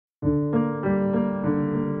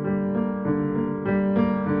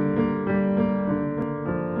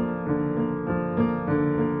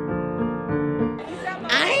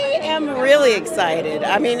really excited.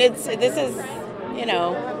 I mean, this is, you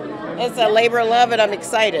know, it's a labor of love, and I'm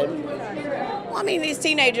excited. Well, I mean, these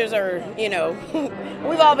teenagers are, you know,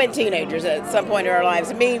 we've all been teenagers at some point in our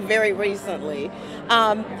lives, me very recently.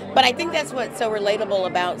 But I think that's what's so relatable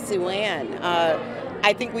about Sue-Ann.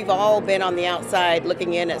 I think we've all been on the outside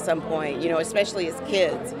looking in at some point, you know, especially as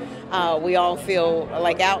kids. We all feel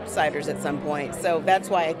like outsiders at some point. So that's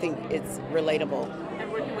why I think it's relatable.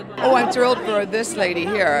 Oh, I'm thrilled for this lady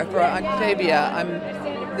here, for Octavia.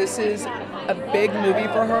 This is a big movie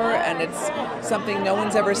for her, and it's something no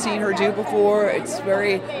one's ever seen her do before. It's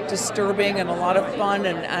very disturbing and a lot of fun,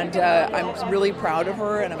 and I'm really proud of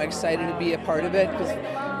her, and I'm excited to be a part of it, because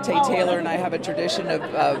Tate Taylor and I have a tradition of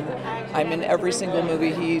I'm in every single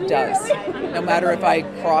movie he does. No matter if I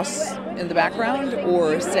cross in the background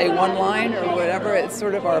or say one line or whatever, it's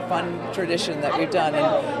sort of our fun tradition that we've done.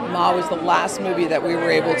 And Ma was the last movie that we were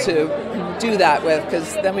able to do that with,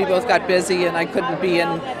 because then we both got busy and I couldn't be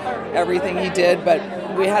in everything he did, but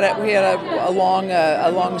we had a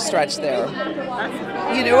long stretch there.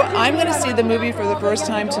 You know, I'm going to see the movie for the first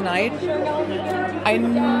time tonight. I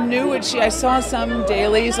knew I saw some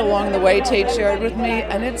dailies along the way Tate shared with me,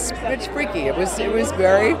 and it's freaky. It was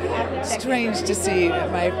very strange to see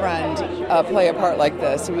my friend play a part like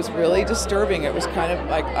this. It was really disturbing. It was kind of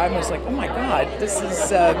like, I was like, oh my God, this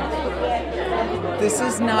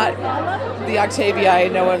is not the Octavia I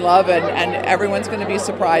know and love, and everyone's going to be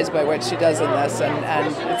surprised by what she does in this,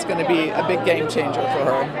 and it's going to be a big game changer for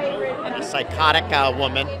her. A psychotic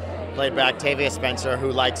woman played by Octavia Spencer,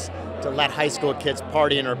 who likes to let high school kids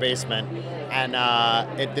party in her basement, and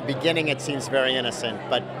at the beginning it seems very innocent,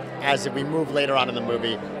 but as we move later on in the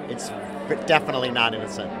movie, it's definitely not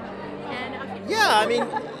innocent. Yeah, I mean,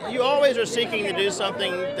 you always are seeking to do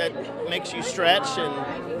something that makes you stretch and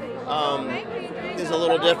is a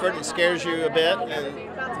little different and scares you a bit, and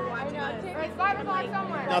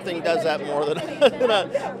nothing does that more than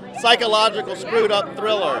a psychological screwed up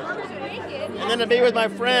thriller. And then to be with my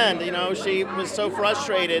friend, you know, she was so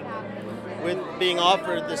frustrated with being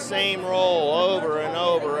offered the same role over and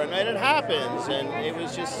over, and it happens, and it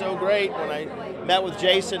was just so great when I met with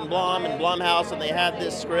Jason Blum and Blumhouse, and they had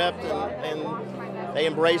this script, and they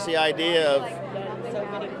embraced the idea of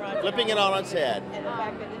flipping it on its head.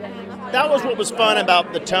 That was what was fun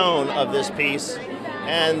about the tone of this piece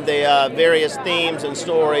and the various themes and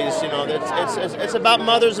stories. You know, it's about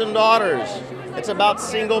mothers and daughters. It's about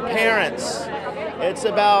single parents. It's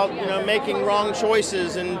about, you know, making wrong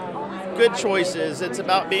choices and good choices. It's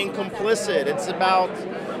about being complicit. It's about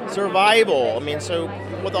survival. I mean, so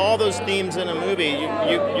with all those themes in a movie,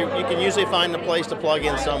 you can usually find a place to plug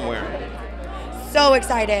in somewhere. So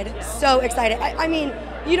excited, so excited. I mean,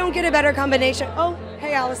 you don't get a better combination. Oh,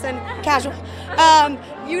 hey, Allison, casual.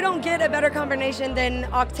 You don't get a better combination than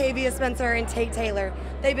Octavia Spencer and Tate Taylor.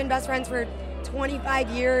 They've been best friends for 25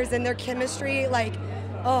 years, and their chemistry, like,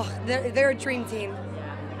 oh, they're a dream team.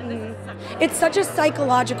 It's such a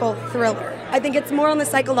psychological thriller. I think it's more on the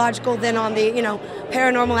psychological than on the, you know,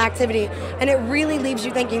 paranormal activity. And it really leaves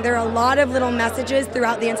you thinking. There are a lot of little messages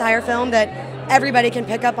throughout the entire film that everybody can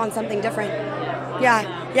pick up on something different. Yeah.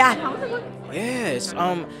 Yes.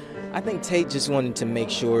 I think Tate just wanted to make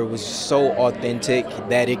sure it was so authentic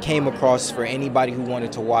that it came across for anybody who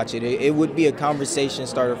wanted to watch it. It would be a conversation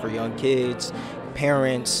starter for young kids,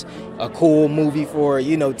 parents, a cool movie for,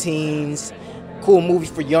 you know, teens, cool movie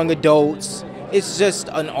for young adults. It's just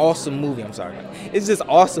an awesome movie. I'm sorry. It's just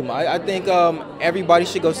awesome. I think everybody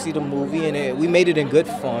should go see the movie, and we made it in good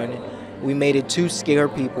fun. We made it to scare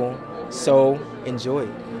people, so enjoy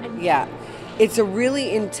it. Yeah. It's a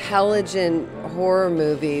really intelligent horror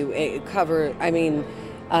movie. It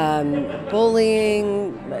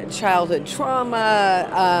bullying, childhood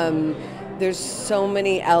trauma. There's so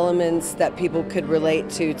many elements that people could relate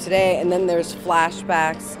to today. And then there's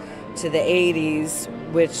flashbacks to the 80s,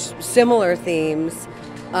 which similar themes.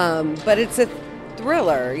 But it's a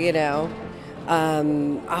thriller, you know.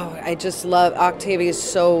 I just love Octavia is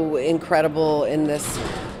so incredible in this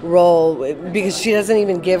role because she doesn't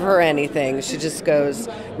even give her anything. She just goes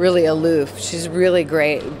really aloof. She's really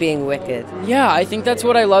great being wicked. Yeah, I think that's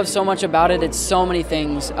what I love so much about it. It's so many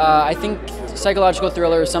things. I think psychological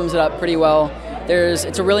thriller sums it up pretty well.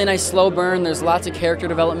 It's a really nice slow burn. There's lots of character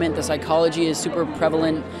development. The psychology is super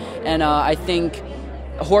prevalent, and I think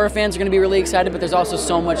horror fans are going to be really excited. But there's also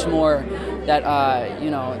so much more that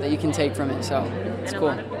that you can take from it. So it's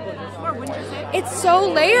cool. It's so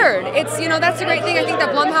layered. It's, you know, that's the great thing I think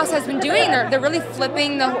that Blumhouse has been doing. They're really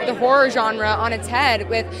flipping the horror genre on its head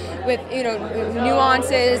with you know,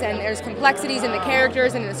 nuances, and there's complexities in the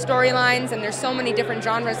characters and the storylines, and there's so many different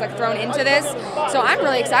genres like thrown into this. So I'm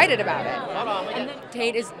really excited about it. And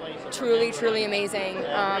Tate is truly, truly amazing.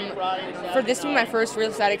 For this to be my first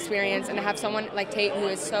real set experience, and to have someone like Tate who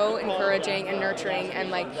is so encouraging and nurturing and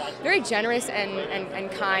like very generous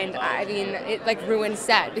and kind, I mean, it like ruined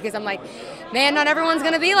set, because I'm like, man, not everyone's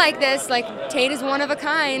gonna be like this. Like, Tate is one of a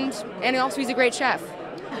kind, and also he's a great chef.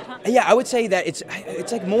 Yeah, I would say that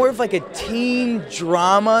it's like more of like a teen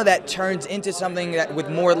drama that turns into something that with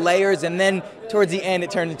more layers, and then towards the end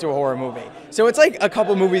it turns into a horror movie. So it's like a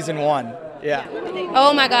couple movies in one. Yeah.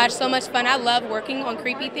 Oh my gosh, so much fun. I love working on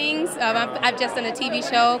creepy things. I've just done a TV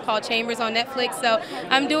show called Chambers on Netflix, so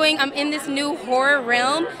I'm in this new horror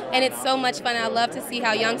realm, and it's so much fun. I love to see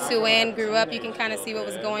how young Sue-Ann grew up. You can kind of see what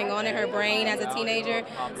was going on in her brain as a teenager,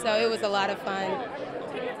 so it was a lot of fun.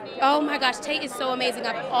 Oh my gosh, Tate is so amazing.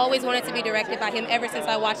 I've always wanted to be directed by him ever since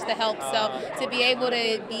I watched The Help. So to be able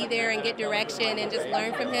to be there and get direction and just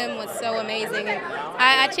learn from him was so amazing. And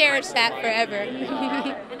I cherish that forever.